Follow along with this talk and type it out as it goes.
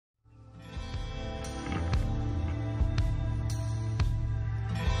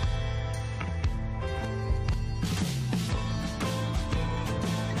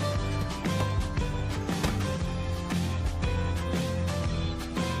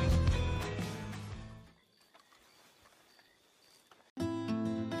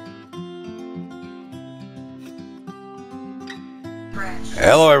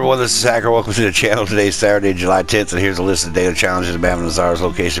Hello everyone, this is Hacker. Welcome to the channel. Today's Saturday, July 10th, and here's a list of daily challenges at Nazar's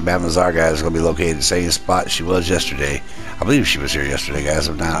location. Nazar, guys, is going to be located in the same spot she was yesterday. I believe she was here yesterday, guys.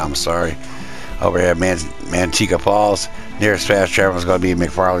 If not, I'm sorry. Over here at Manteca Falls. Nearest fast travel is going to be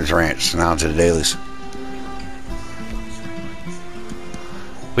McFarland's Ranch. Now to the dailies.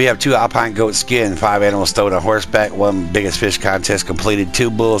 We have 2 alpine goat skin, 5 animals stowed on horseback, 1 biggest fish contest completed,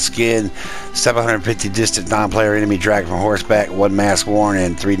 2 bull skin, 750 distant non-player enemy dragged from horseback, 1 mask worn,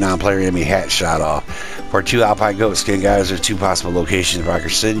 and 3 non-player enemy hats shot off. For 2 alpine goat skin, guys, there's 2 possible locations I can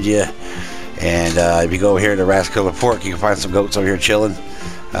send you. And if you go over here to Rascalilla Fork, you can find some goats over here chilling.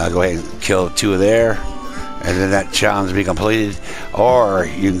 Go ahead and kill 2 of there, and then that challenge will be completed. Or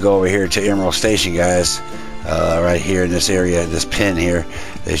you can go over here to Emerald Station, guys. Right here in this area, this pin here,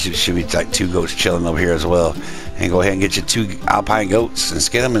 there should be like 2 goats chilling over here as well. And go ahead and get you 2 alpine goats and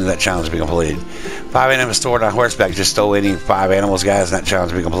skin them, and that challenge will be completed. 5 animals stored on horseback. Just stow any 5 animals, guys, and that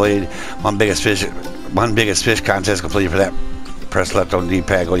challenge will be completed. 1 biggest fish contest completed for that. Press left on the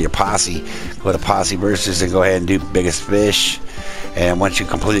D-pad, go to your posse, go to posse versus, and go ahead and do biggest fish. And once you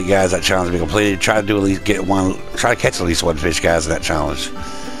complete it, guys, that challenge will be completed. Try to do at least try to catch at least 1 fish, guys, in that challenge.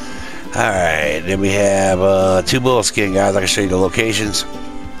 Alright, then we have 2 bull skin, guys. I can show you the locations.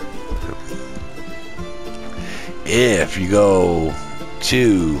 If you go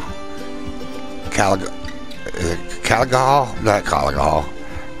to Caligall? Not Caligall.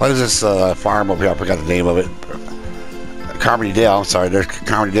 What is this farm over here? I forgot the name of it. Carmody Dale, I'm sorry. There's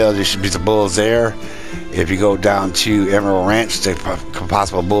Carmody Dale. There should be some bulls there. If you go down to Emerald Ranch, there's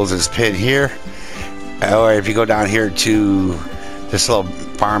possible bulls in this pin here. Or if you go down here to this little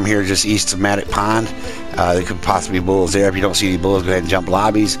farm here just east of Maddock Pond, there could possibly be bulls there. If you don't see any bulls, go ahead and jump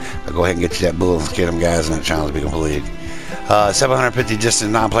lobbies. But go ahead and get you that bull and get them, guys, and that challenge will be completed. 750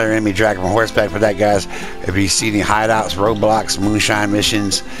 distant non-player enemy dragging from horseback for that, guys. If you see any hideouts, roadblocks, moonshine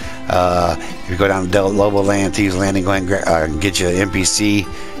missions, if you go down to Del Lobo Land, Thieves Landing, go ahead and get you an NPC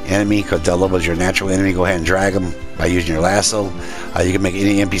enemy, because Del Lobo is your natural enemy. Go ahead and drag them by using your lasso. You can make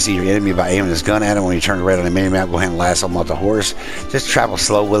any NPC your enemy by aiming this gun at him. When you turn red on the mini-map, go ahead and lasso them off the horse. Just travel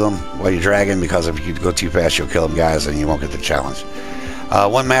slow with them while you're dragging, because if you go too fast, you'll kill them, guys, and you won't get the challenge.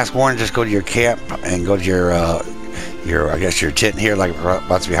 1 mask warning, just go to your camp and go to your I guess your tent here, like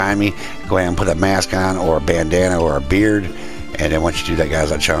what's behind me. Go ahead and put a mask on, or a bandana, or a beard, and then once you do that,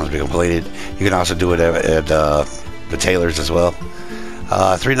 guys, that challenge will be completed. You can also do it at the tailors as well.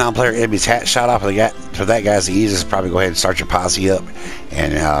 3 non-player enemies hat shot off for that, guys. The easiest is probably go ahead and start your posse up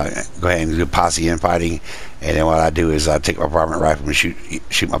and go ahead and do posse infighting. And then what I do is I take my varmint rifle and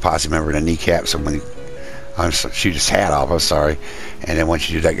shoot my posse member in the kneecap. So when shoot his hat off, I'm sorry. And then once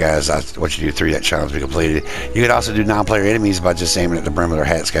you do that, guys, once you do 3, that challenge will be completed. You can also do non-player enemies by just aiming at the brim of their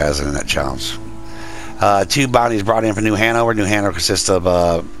hats, guys, and in that challenge. 2 bounties brought in for New Hanover. New Hanover consists of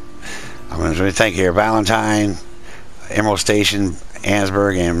I'm going to think here: Valentine, Emerald Station,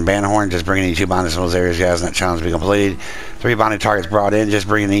 Annesburg, and Banhorn. Just bringing any 2 bounties in those areas, guys, and that challenge will be completed. 3 bounty targets brought in. Just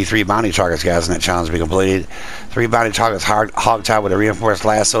bringing any 3 bounty targets, guys, and that challenge will be completed. 3 bounty targets hog-tied with a reinforced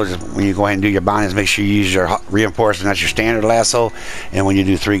lasso. Just when you go ahead and do your bounties, make sure you use your reinforced and not your standard lasso. And when you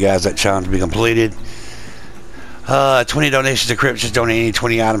do 3, guys, that challenge will be completed. 20 donations to Crypts. Just donate any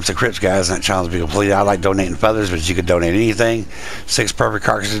 20 items to Crypts, guys, and that challenge will be completed. I like donating feathers, but you could donate anything. 6 perfect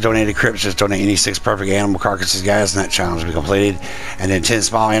carcasses donated to Crypts. Just donate any 6 perfect animal carcasses, guys, and that challenge will be completed. And then 10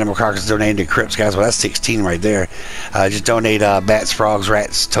 small animal carcasses donated to Crypts, guys. Well, that's 16 right there. Just donate bats, frogs,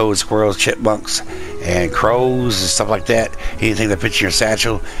 rats, toads, squirrels, chipmunks, and crows and stuff like that. Anything that fits in your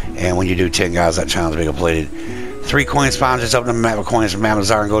satchel. And when you do 10, guys, that challenge will be completed. 3 coin spawns. Just open up a map of coins from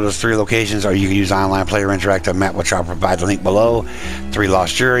Nazar and go to those 3 locations, or you can use online player interactive map, which I'll provide the link below. 3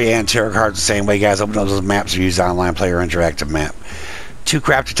 lost jury and tarot cards the same way, guys. Open up those maps or use online player interactive map. 2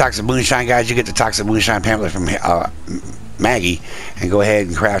 crafted toxic moonshine, guys. You get the toxic moonshine pamphlet from Maggie, and go ahead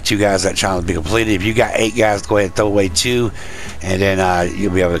and craft 2, guys. That challenge will be completed. If you got 8, guys, go ahead and throw away 2, and then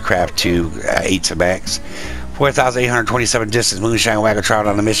you'll be able to craft 2 8 to max. 4,827 distance moonshine wagon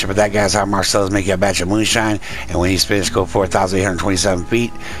traveled on the mission for that, guys. How Marcellus make you a batch of moonshine, and when he's finished, go 4,827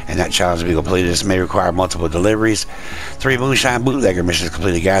 feet, and that challenge will be completed. This may require multiple deliveries. 3 moonshine bootlegger missions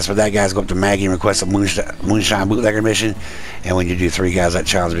completed, guys. For that, guys, go up to Maggie and request a moonshine bootlegger mission, and when you do 3, guys, that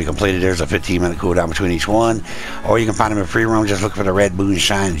challenge will be completed. There's a 15-minute cooldown between each one, or you can find them in free roam. Just look for the red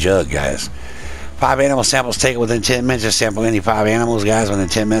moonshine jug, guys. 5 animal samples taken within 10 minutes. Just sample any 5 animals, guys, within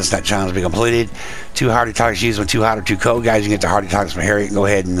 10 minutes. That challenge will be completed. 2 hardy tonics used when 2 hot or 2 cold, guys. You can get the hardy tonics from Harriet and go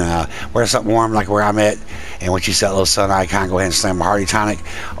ahead and wear something warm like where I'm at. And once you set a little sun icon, go ahead and slam a hardy tonic.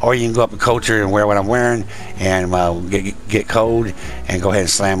 Or you can go up to culture and wear what I'm wearing and get cold. and go ahead and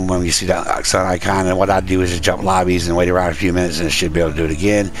slam them when you see that sun icon. And what I do is just jump lobbies and wait around a few minutes, and it should be able to do it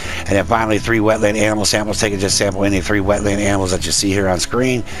again. And then finally, 3 wetland animal samples taken. Just sample any 3 wetland animals that you see here on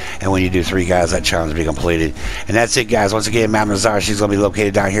screen, and when you do 3, guys, that challenge will be completed. And that's it, guys. Once again, Madam Nazar, she's going to be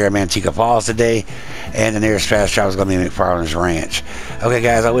located down here in Manteca Falls today, and the nearest fast travel is going to be McFarland's Ranch. Okay,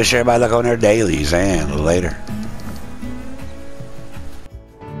 guys, I wish everybody luck on their dailies, and later.